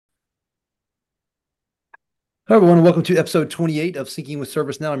Hello, everyone, and welcome to episode 28 of Syncing with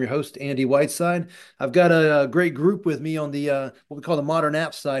ServiceNow. I'm your host, Andy Whiteside. I've got a great group with me on the what we call the modern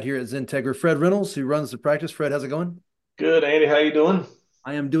apps side here at Zentegra. Fred Reynolds, who runs the practice. Fred, how's it going? Good, Andy. How you doing?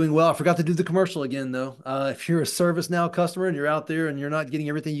 I am doing well. I forgot to do the commercial again, though. If you're a ServiceNow customer and you're out there and you're not getting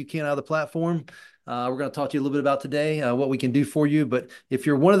everything you can out of the platform, we're going to talk to you a little bit about today, what we can do for you. But if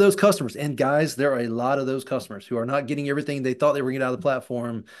you're one of those customers, and guys, there are a lot of those customers who are not getting everything they thought they were getting out of the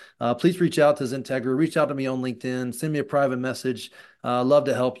platform, please reach out to Zentegra, reach out to me on LinkedIn, send me a private message. Love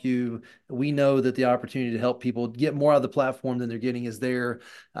to help you. We know that the opportunity to help people get more out of the platform than they're getting is there.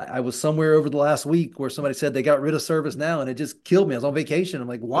 I was somewhere over the last week where somebody said they got rid of ServiceNow and it just killed me. I was on vacation. I'm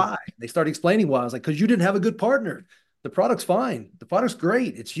like, why? They started explaining why. I was like, because you didn't have a good partner. The product's fine. The product's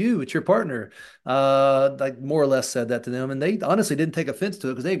great. It's you. It's your partner. Like more or less said that to them, and they honestly didn't take offense to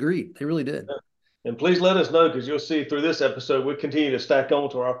it because they agreed. They really did. And please let us know because you'll see through this episode, we continue to stack on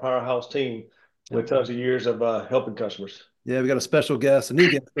to our powerhouse team Yeah, with tons of years of helping customers. yeah. We got a special guest, a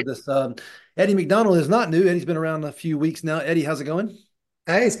new guest for this. Eddie McDonald is not new. Eddie's been around a few weeks now. Eddie, how's it going?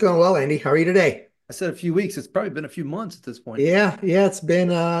 Hey, it's going well, Andy. How are you today? I said a few weeks. It's probably been a few months at this point. Yeah, it's been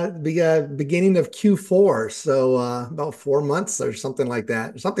beginning of Q4, so about 4 months or something like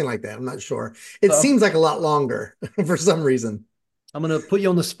that. Something like that. I'm not sure. It So seems like a lot longer for some reason. I'm going to put you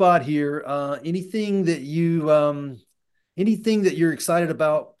on the spot here. Anything that you're excited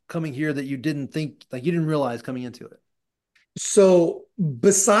about coming here that you didn't think, like you didn't realize coming into it? So,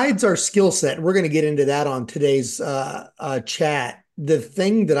 besides our skill set, we're going to get into that on today's chat. The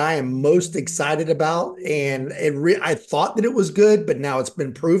thing that I am most excited about, and I thought that it was good, but now it's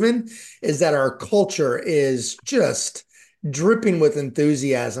been proven, is that our culture is just dripping with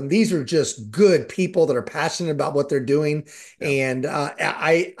enthusiasm. These are just good people that are passionate about what they're doing, Yeah.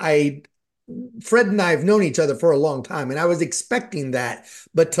 and Fred and I have known each other for a long time, and I was expecting that,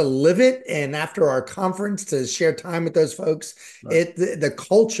 but to live it and after our conference to share time with those folks, Right. the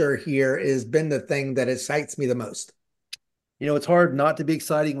culture here has been the thing that excites me the most. It's hard not to be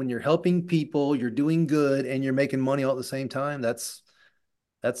exciting when you're helping people, you're doing good, and you're making money all at the same time. That's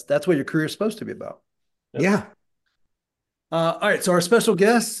what your career is supposed to be about. Yep. Yeah. All right, so our special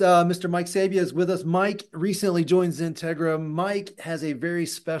guest, Mr. Mike Sabia, is with us. Mike recently joined Zentegra. Mike has a very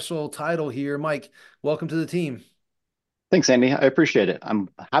special title here. Mike, welcome to the team. Thanks, Andy. I appreciate it. I'm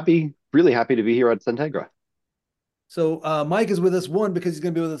happy, really happy to be here at Centegra. So Mike is with us one because he's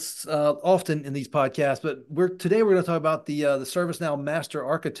going to be with us often in these podcasts. But we're going to talk about the ServiceNow Master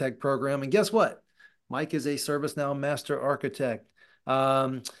Architect program. And guess what? Mike is a ServiceNow Master Architect.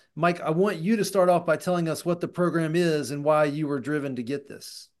 Um, Mike, I want you to start off by telling us what the program is and why you were driven to get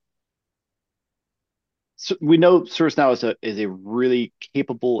this. So we know ServiceNow is a really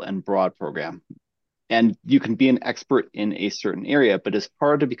capable and broad program, and you can be an expert in a certain area, but it's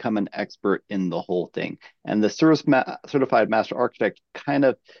hard to become an expert in the whole thing. And the Certified Master Architect kind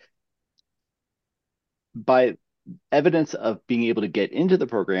of, by evidence of being able to get into the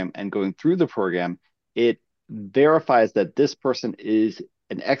program and going through the program, it verifies that this person is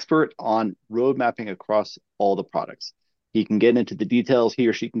an expert on road mapping across all the products. He can get into the details, he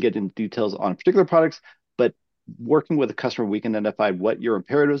or she can get into details on particular products, but working with a customer, we can identify what your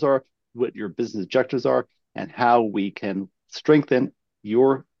imperatives are, what your business objectives are, and how we can strengthen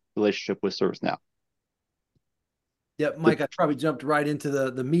your relationship with ServiceNow. Yeah, The Mike, I probably jumped right into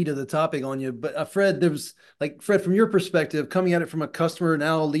the meat of the topic on you. But Fred, there was like Fred, from your perspective, coming at it from a customer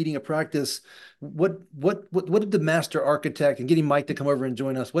now leading a practice, what did the master architect and getting Mike to come over and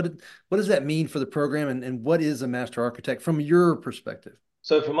join us? What does that mean for the program and what is a master architect from your perspective?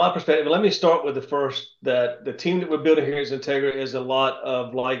 So, from my perspective, let me start with the first that the team that we're building here at Integra is a lot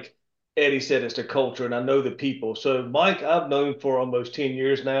of, like Eddie said, it's the culture, and I know the people. So, Mike, I've known for almost 10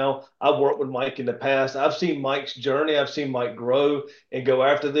 years now. I've worked with Mike in the past. I've seen Mike's journey, I've seen Mike grow and go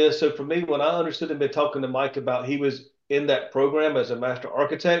after this. So, for me, when I understood and been talking to Mike about he was in that program as a master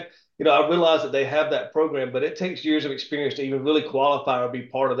architect, I realized that they have that program, but it takes years of experience to even really qualify or be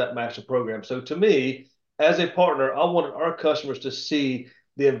part of that master program. So, to me, as a partner, I wanted our customers to see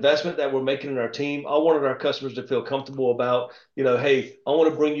the investment that we're making in our team. I wanted our customers to feel comfortable about, hey, I want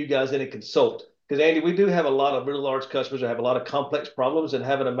to bring you guys in and consult. Because, Andy, we do have a lot of really large customers that have a lot of complex problems, and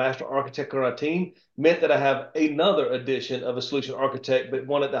having a master architect on our team meant that I have another addition of a solution architect, but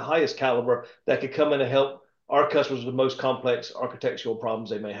one at the highest caliber that could come in and help our customers with the most complex architectural problems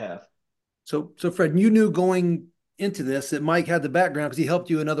they may have. So Fred, you knew going into this that Mike had the background because he helped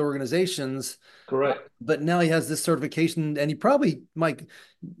you in other organizations, Correct. but now he has this certification, and he probably Mike.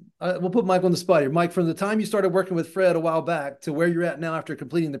 We'll put Mike on the spot here. Mike, from the time you started working with Fred a while back to where you're at now after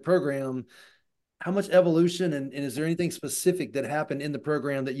completing the program, how much evolution and is there anything specific that happened in the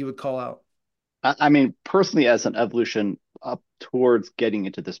program that you would call out? I mean, personally, as an evolution up towards getting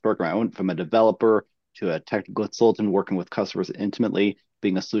into this program, I went from a developer to a technical consultant working with customers intimately,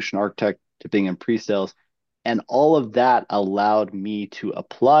 being a solution architect to being in pre-sales. And all of that allowed me to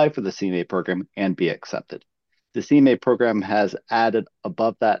apply for the CMA program and be accepted. The CMA program has added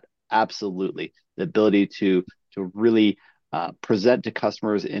above that, absolutely, the ability to really present to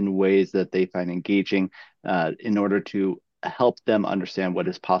customers in ways that they find engaging in order to help them understand what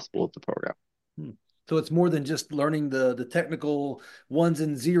is possible with the program. Hmm. So it's more than just learning the technical ones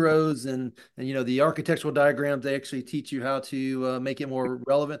and zeros and the architectural diagrams. They actually teach you how to make it more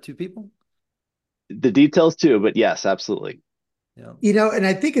relevant to people. The details too, but yes, absolutely. Yeah. And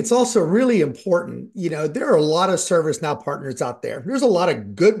I think it's also really important. There are a lot of ServiceNow partners out there. There's a lot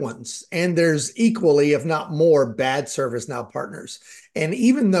of good ones, and there's equally, if not more, bad ServiceNow partners. And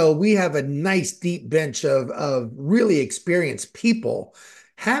even though we have a nice deep bench of really experienced people,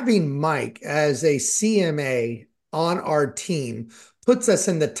 having Mike as a CMA on our team puts us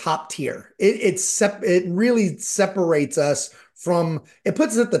in the top tier. It really separates us from, it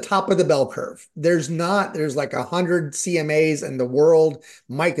puts us at the top of the bell curve. There's like 100 CMAs in the world.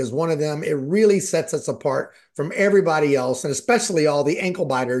 Mike is one of them. It really sets us apart from everybody else, and especially all the ankle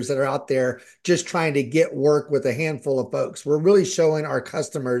biters that are out there just trying to get work with a handful of folks. We're really showing our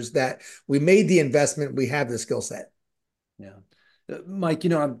customers that we made the investment, we have the skill set. Yeah. Mike,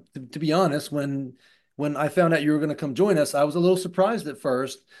 to be honest, when I found out you were going to come join us, I was a little surprised at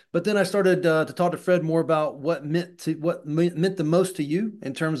first, but then I started to talk to Fred more about what meant the most to you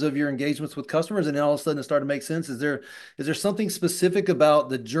in terms of your engagements with customers, and then all of a sudden it started to make sense. Is there something specific about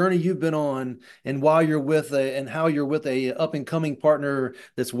the journey you've been on and how you're with a up and coming partner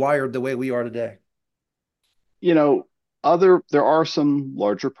that's wired the way we are today? You know, there are some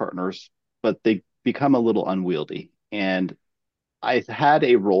larger partners, but they become a little unwieldy. And I had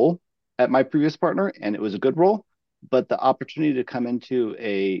a role at my previous partner, and it was a good role. But the opportunity to come into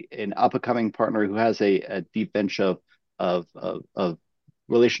a an up and coming partner who has a deep bench of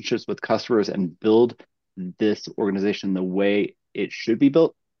relationships with customers and build this organization the way it should be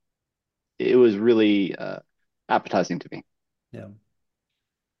built, it was really appetizing to me. Yeah.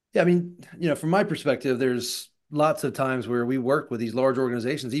 Yeah, I mean, from my perspective, there's lots of times where we work with these large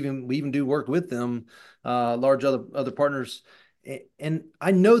organizations. We even do work with them, large other partners, and I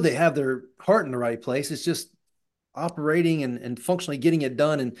know they have their heart in the right place. It's just operating and functionally getting it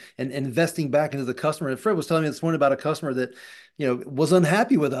done and investing back into the customer. And Fred was telling me this morning about a customer that, was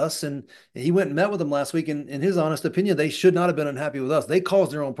unhappy with us. And he went and met with them last week. And in his honest opinion, they should not have been unhappy with us. They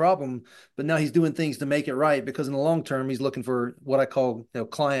caused their own problem, but now he's doing things to make it right because in the long term, he's looking for what I call,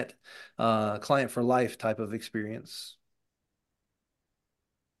 client for life type of experience.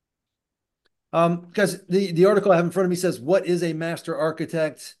 Guys, the article I have in front of me says, "What is a master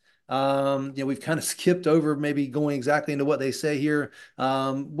architect?" We've kind of skipped over maybe going exactly into what they say here.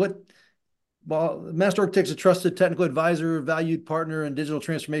 Well, master architect is a trusted technical advisor, valued partner in digital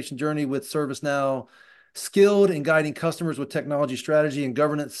transformation journey with ServiceNow, skilled in guiding customers with technology strategy and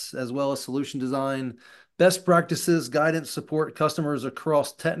governance, as well as solution design, best practices, guidance, support customers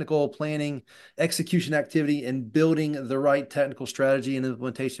across technical planning, execution activity, and building the right technical strategy and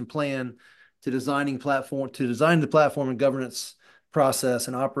implementation plan to design the platform and governance process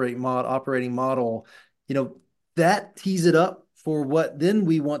and operating model. You know, that tees it up for what then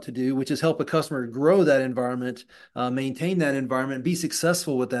we want to do, which is help a customer grow that environment, maintain that environment, be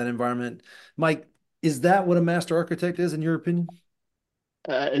successful with that environment. Mike, is that what a master architect is in your opinion?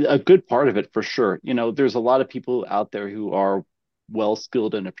 A good part of it for sure. There's a lot of people out there who are well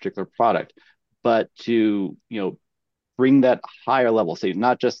skilled in a particular product, but to, bring that higher level, say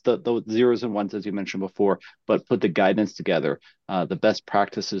not just the zeros and ones as you mentioned before, but put the guidance together, the best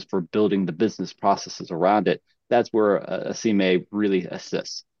practices for building the business processes around it. That's where a CMA really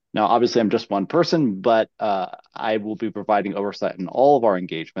assists. Now, obviously, I'm just one person, but I will be providing oversight in all of our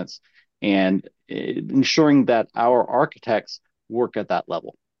engagements and ensuring that our architects work at that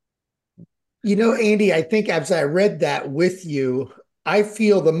level. Andy, I think as I read that with you, I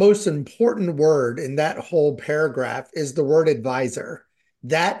feel the most important word in that whole paragraph is the word advisor.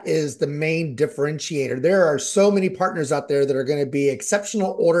 That is the main differentiator. There are so many partners out there that are going to be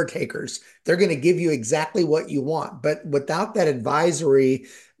exceptional order takers. They're going to give you exactly what you want. But without that advisory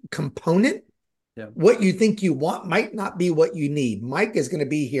component, Yeah. what you think you want might not be what you need. Mike is going to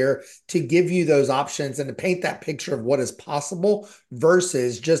be here to give you those options and to paint that picture of what is possible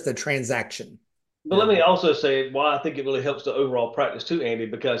versus just a transaction. But Yeah. let me also say why I think it really helps the overall practice too, Andy,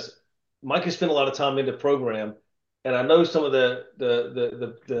 because Mike has spent a lot of time in the program. And I know some of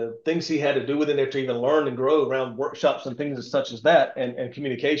the things he had to do within there to even learn and grow around workshops and things such as that, and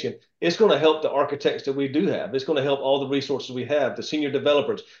communication. It's going to help the architects that we do have. It's going to help all the resources we have, the senior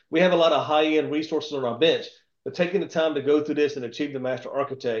developers. We have a lot of high end resources on our bench, but taking the time to go through this and achieve the master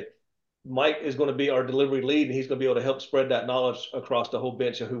architect, Mike is going to be our delivery lead, and he's going to be able to help spread that knowledge across the whole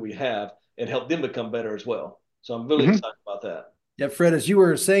bench of who we have and help them become better as well. So I'm really Mhm. excited about that. Yeah, Fred, as you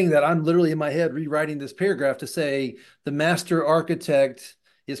were saying that, I'm literally in my head rewriting this paragraph to say the master architect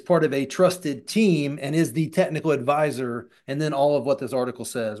is part of a trusted team and is the technical advisor, and then all of what this article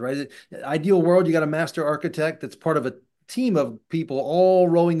says, right? Ideal world, you got a master architect that's part of a team of people all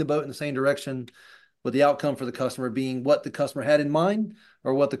rowing the boat in the same direction, with the outcome for the customer being what the customer had in mind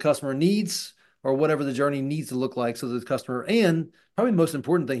or what the customer needs or whatever the journey needs to look like so that the customer, and probably the most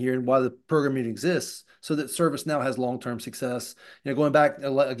important thing here and why the program even exists, so that ServiceNow has long-term success. Going back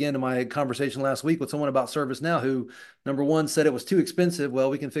again to my conversation last week with someone about ServiceNow who, number one, said it was too expensive. Well,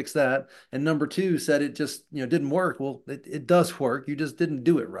 we can fix that. And number two, said it just didn't work. Well, it does work. You just didn't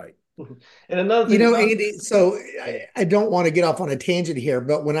do it right. And another You thing know, about Andy, so I don't want to get off on a tangent here,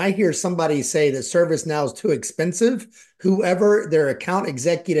 but when I hear somebody say that ServiceNow is too expensive, whoever their account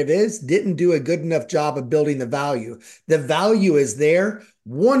executive is didn't do a good enough job of building the value. The value is there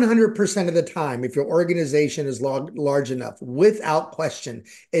 100% of the time if your organization is large enough, without question.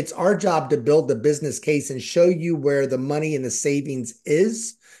 It's our job to build the business case and show you where the money and the savings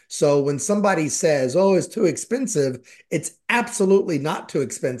is. So when somebody says, oh, it's too expensive, it's absolutely not too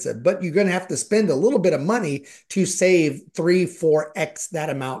expensive, but you're going to have to spend a little bit of money to save 3, 4x that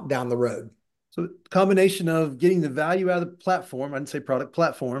amount down the road. So combination of getting the value out of the platform, I didn't say product,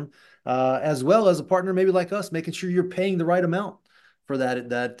 platform, as well as a partner maybe like us, making sure you're paying the right amount for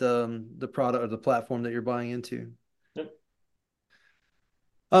the product or the platform that you're buying into.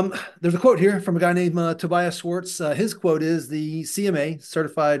 There's a quote here from a guy named Tobias Schwartz. His quote is, the CMA,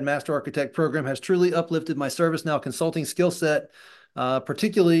 Certified Master Architect program, has truly uplifted my ServiceNow consulting skill set,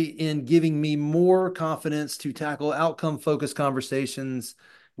 particularly in giving me more confidence to tackle outcome-focused conversations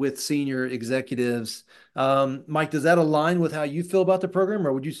with senior executives. Mike, does that align with how you feel about the program,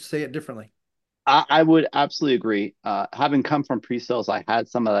 or would you say it differently? I would absolutely agree. Having come from pre-sales, I had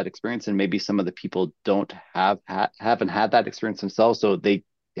some of that experience, and maybe some of the people don't haven't had that experience themselves, so they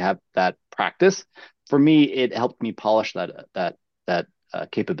have that practice. For me, it helped me polish that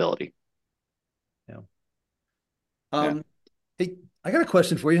capability. Yeah. Yeah, Hey, I got a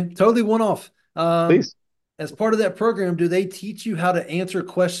question for you. Totally one off. please. As part of that program, do they teach you how to answer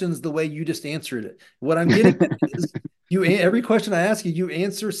questions the way you just answered it? What I'm getting at is every question I ask you, you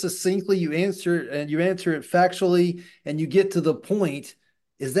answer succinctly, you answer it factually, and you get to the point.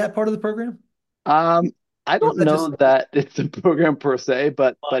 Is that part of the program? Um, I Or is don't that just know that it's a program per se,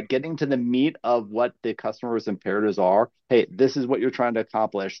 but Mike. getting to the meat of what the customer's imperatives are. Hey, this is what you're trying to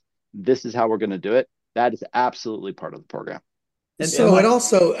accomplish. This is how we're going to do it. That is absolutely part of the program. and So it Mike,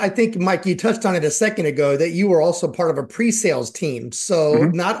 also, I think, Mike, you touched on it a second ago that you were also part of a pre-sales team. So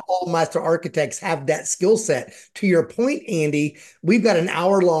Mhm. not all master architects have that skill set. To your point, Andy, we've got an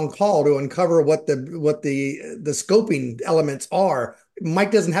hour-long call to uncover what the scoping elements are.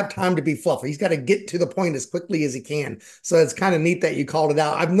 Mike doesn't have time to be fluffy. He's got to get to the point as quickly as he can. So it's kind of neat that you called it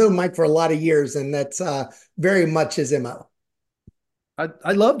out. I've known Mike for a lot of years, and that's very much his MO.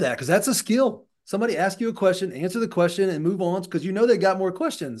 I love that because that's a skill. Somebody ask you a question, answer the question, and move on because you know they got more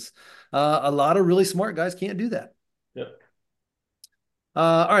questions. A lot of really smart guys can't do that. Yep.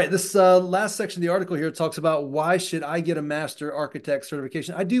 All right, this last section of the article here talks about why should I get a master architect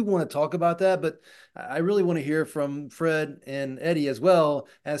certification. I do want to talk about that, but I really want to hear from Fred and Eddie as well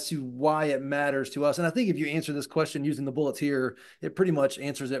as to why it matters to us. And I think if you answer this question using the bullets here, it pretty much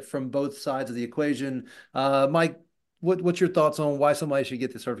answers it from both sides of the equation. Mike, what's your thoughts on why somebody should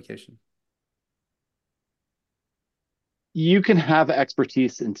get the certification? You can have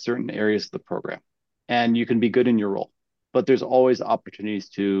expertise in certain areas of the program, and you can be good in your role, but there's always opportunities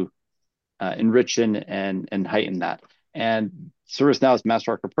to enrich and heighten that. And ServiceNow's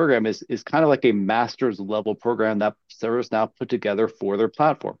Master Architect program is kind of like a master's level program that ServiceNow put together for their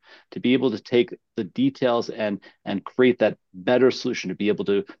platform to be able to take the details and create that better solution, to be able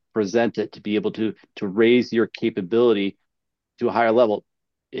to present it, to be able to raise your capability to a higher level.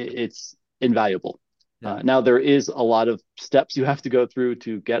 It's invaluable. Yeah. Now, there is a lot of steps you have to go through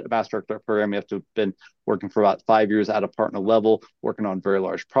to get a Master Architect program. You have to have been working for about 5 years at a partner level, working on very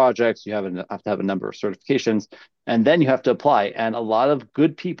large projects. You have to have a number of certifications, and then you have to apply. And a lot of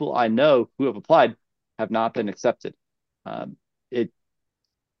good people I know who have applied have not been accepted. It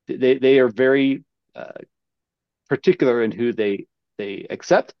they are very particular in who they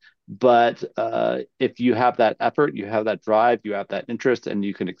accept, But if you have that effort, you have that drive, you have that interest, and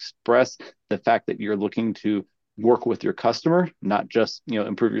you can express the fact that you're looking to work with your customer, not just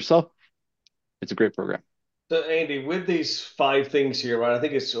improve yourself, it's a great program. So, Andy, with these five things here, right? I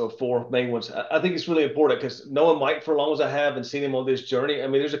think it's four main ones. I think it's really important because knowing Mike for as long as I have and seen him on this journey, I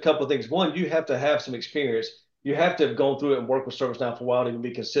mean, there's a couple of things. One, you have to have some experience. You have to have gone through it and worked with ServiceNow for a while to even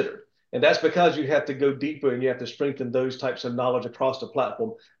be considered. And that's because you have to go deeper and you have to strengthen those types of knowledge across the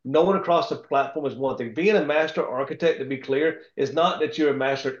platform. Knowing across the platform is one thing. Being a master architect, to be clear, is not that you're a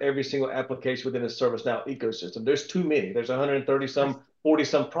master at every single application within a ServiceNow ecosystem. There's too many. There's 130 some, 40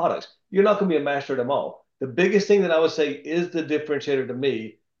 some products. You're not going to be a master at them all. The biggest thing that I would say is the differentiator to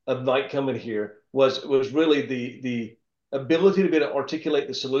me of Mike coming here was really the ability to be able to articulate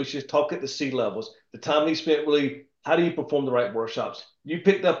the solutions, talk at the C levels, the time he spent really, how do you perform the right workshops? You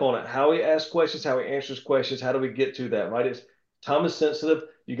picked up on it, how he asks questions, how he answers questions, how do we get to that, right? It's time is sensitive.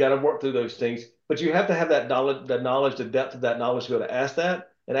 You got to work through those things, but you have to have that knowledge, the depth of that knowledge to be able to ask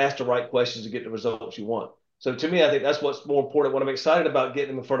that and ask the right questions to get the results you want. So to me, I think that's what's more important. What I'm excited about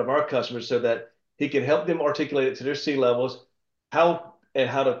getting him in front of our customers so that he can help them articulate it to their C levels, how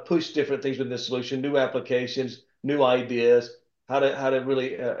to push different things with this solution, new applications, new ideas, how to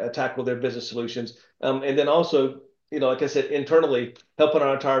really tackle their business solutions, and then also, like I said, internally helping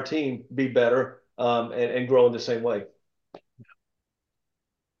our entire team be better and grow in the same way.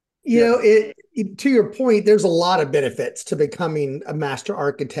 You know, to your point, there's a lot of benefits to becoming a master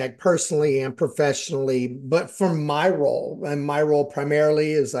architect personally and professionally. But for my role, and my role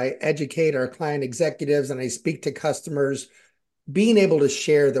primarily is I educate our client executives and I speak to customers. Being able to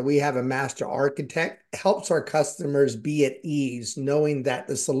share that we have a master architect helps our customers be at ease, knowing that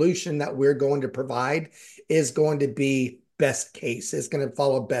the solution that we're going to provide is going to be best case. It's going to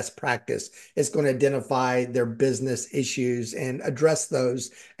follow best practice. It's going to identify their business issues and address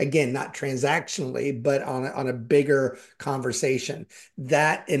those, again, not transactionally, but on a bigger conversation.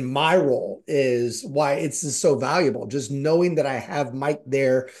 That in my role is why it's so valuable. Just knowing that I have Mike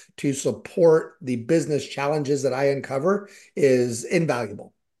there to support the business challenges that I uncover is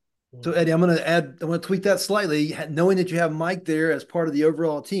invaluable. So Eddie, I'm going to tweak that slightly, knowing that you have Mike there as part of the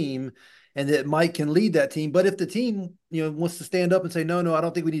overall team and that Mike can lead that team. But if the team, wants to stand up and say, no, I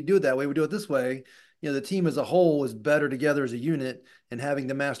don't think we need to do it that way. We do it this way. The team as a whole is better together as a unit, and having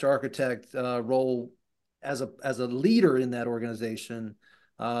the master architect role as a leader in that organization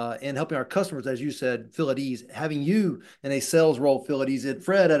and helping our customers, as you said, feel at ease. Having you in a sales role feel at ease, and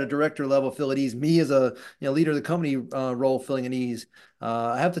Fred at a director level feel at ease. Me as a leader of the company role feeling at ease.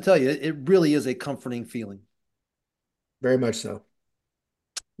 I have to tell you, it really is a comforting feeling. Very much so.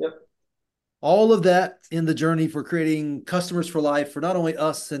 Yep. All of that in the journey for creating customers for life for not only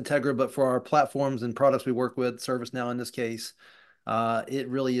us, Integra, but for our platforms and products we work with, ServiceNow in this case. It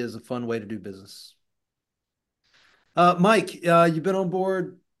really is a fun way to do business. Mike, you've been on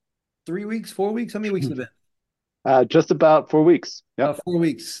board 3 weeks, 4 weeks? How many weeks have it been? Just about 4 weeks. Yep. 4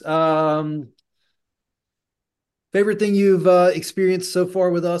 weeks. Favorite thing you've experienced so far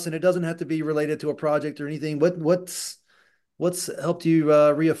with us, and it doesn't have to be related to a project or anything. What's helped you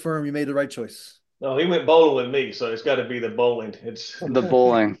reaffirm you made the right choice? No, he went bowling with me, so it's got to be the bowling. It's the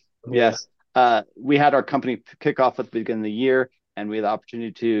bowling. Yes. We had our company kickoff at the beginning of the year, and we had the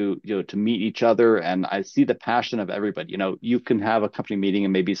opportunity to meet each other. And I see the passion of everybody. You can have a company meeting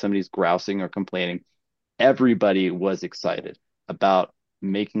and maybe somebody's grousing or complaining. Everybody was excited about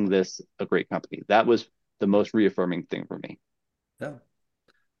making this a great company. That was the most reaffirming thing for me. Yeah.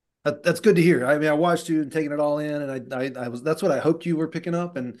 That's good to hear. I mean, I watched you and taking it all in, and I was, that's what I hoped you were picking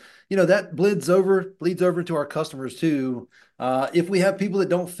up. And, that bleeds over into our customers too. If we have people that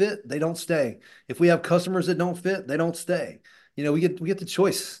don't fit, they don't stay. If we have customers that don't fit, they don't stay. We get the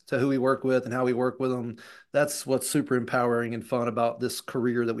choice to who we work with and how we work with them. That's what's super empowering and fun about this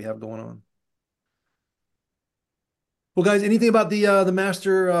career that we have going on. Well, guys, anything about the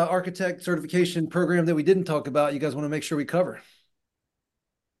Master Architect certification program that we didn't talk about, you guys want to make sure we cover?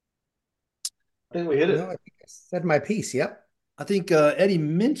 I think we hit it. No, I think I said my piece. Yep. I think Eddie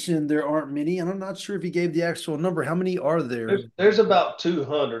mentioned there aren't many, and I'm not sure if he gave the actual number. How many are there? There's about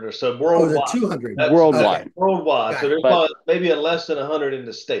 200 or so worldwide. Oh, 200 worldwide. Okay. Worldwide. So there's probably maybe less than 100 in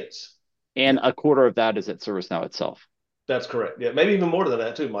the States. And a quarter of that is at ServiceNow itself. That's correct. Yeah, maybe even more than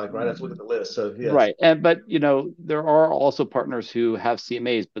that too, Mike. Right? That's look at the list. So yes. Right, but there are also partners who have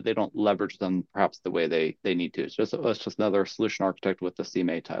CMAs, but they don't leverage them perhaps the way they need to. It's just another solution architect with the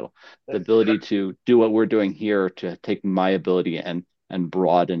CMA title. The ability to do what we're doing here, to take my ability and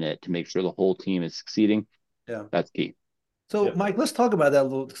broaden it to make sure the whole team is succeeding. Yeah, that's key. So, Mike, let's talk about that a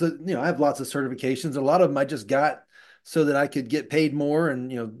little, because I have lots of certifications. A lot of them I just got so that I could get paid more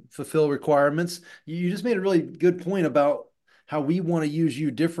and fulfill requirements. You just made a really good point about how we want to use you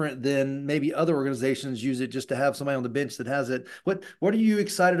different than maybe other organizations use it just to have somebody on the bench that has it. What are you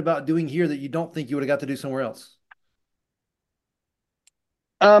excited about doing here that you don't think you would have got to do somewhere else?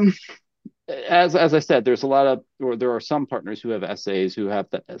 Um, as I said, there's a lot of, or there are some partners who have SAs who have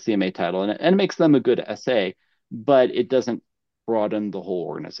the CMA title, and it makes them a good SA, but it doesn't broaden the whole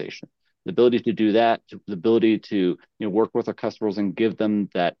organization. The ability to do that, the ability to work with our customers and give them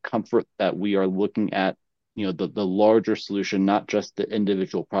that comfort that we are looking at, the larger solution, not just the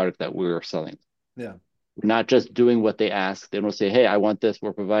individual product that we're selling. Yeah. We're not just doing what they ask. They don't say, "Hey, I want this.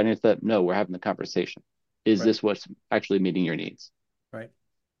 We're providing that." No, we're having the conversation. Is Right. this what's actually meeting your needs? Right.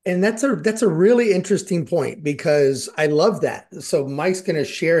 And that's a really interesting point because I love that. So Mike's going to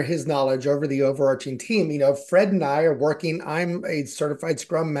share his knowledge over the overarching team. Fred and I are working. I'm a certified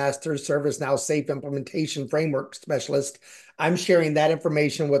Scrum Master, ServiceNow Safe Implementation Framework Specialist. I'm sharing that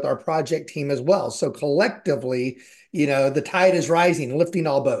information with our project team as well. So collectively, the tide is rising, lifting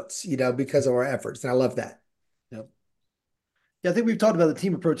all boats, because of our efforts. And I love that. Yep. Yeah, I think we've talked about the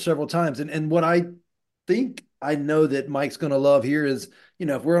team approach several times, and what I think I know that Mike's going to love here is,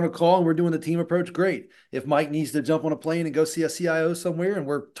 if we're on a call and we're doing the team approach, great. If Mike needs to jump on a plane and go see a CIO somewhere and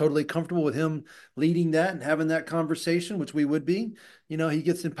we're totally comfortable with him leading that and having that conversation, which we would be, he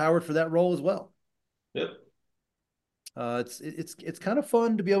gets empowered for that role as well. Yep. It's kind of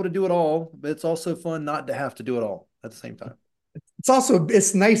fun to be able to do it all, but it's also fun not to have to do it all at the same time.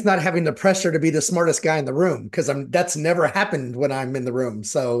 It's nice not having the pressure to be the smartest guy in the room because that's never happened when I'm in the room.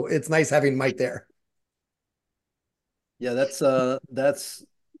 So it's nice having Mike there. Yeah, that's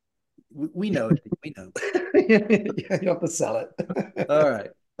we know it. We know. Yeah, you have to sell it. All right.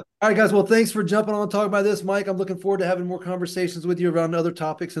 All right, guys. Well, thanks for jumping on and talking about this, Mike. I'm looking forward to having more conversations with you around other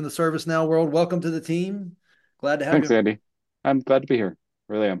topics in the ServiceNow world. Welcome to the team. Glad to have Thanks, you. Andy. I'm glad to be here.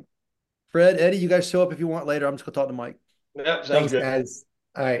 Really am. Fred, Eddie, you guys show up if you want later. I'm just going to talk to Mike. Yep. Sounds Thanks, good. guys.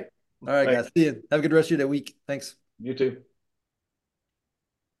 All right. All right, Thanks. guys. See you. Have a good rest of your day week. Thanks. You too.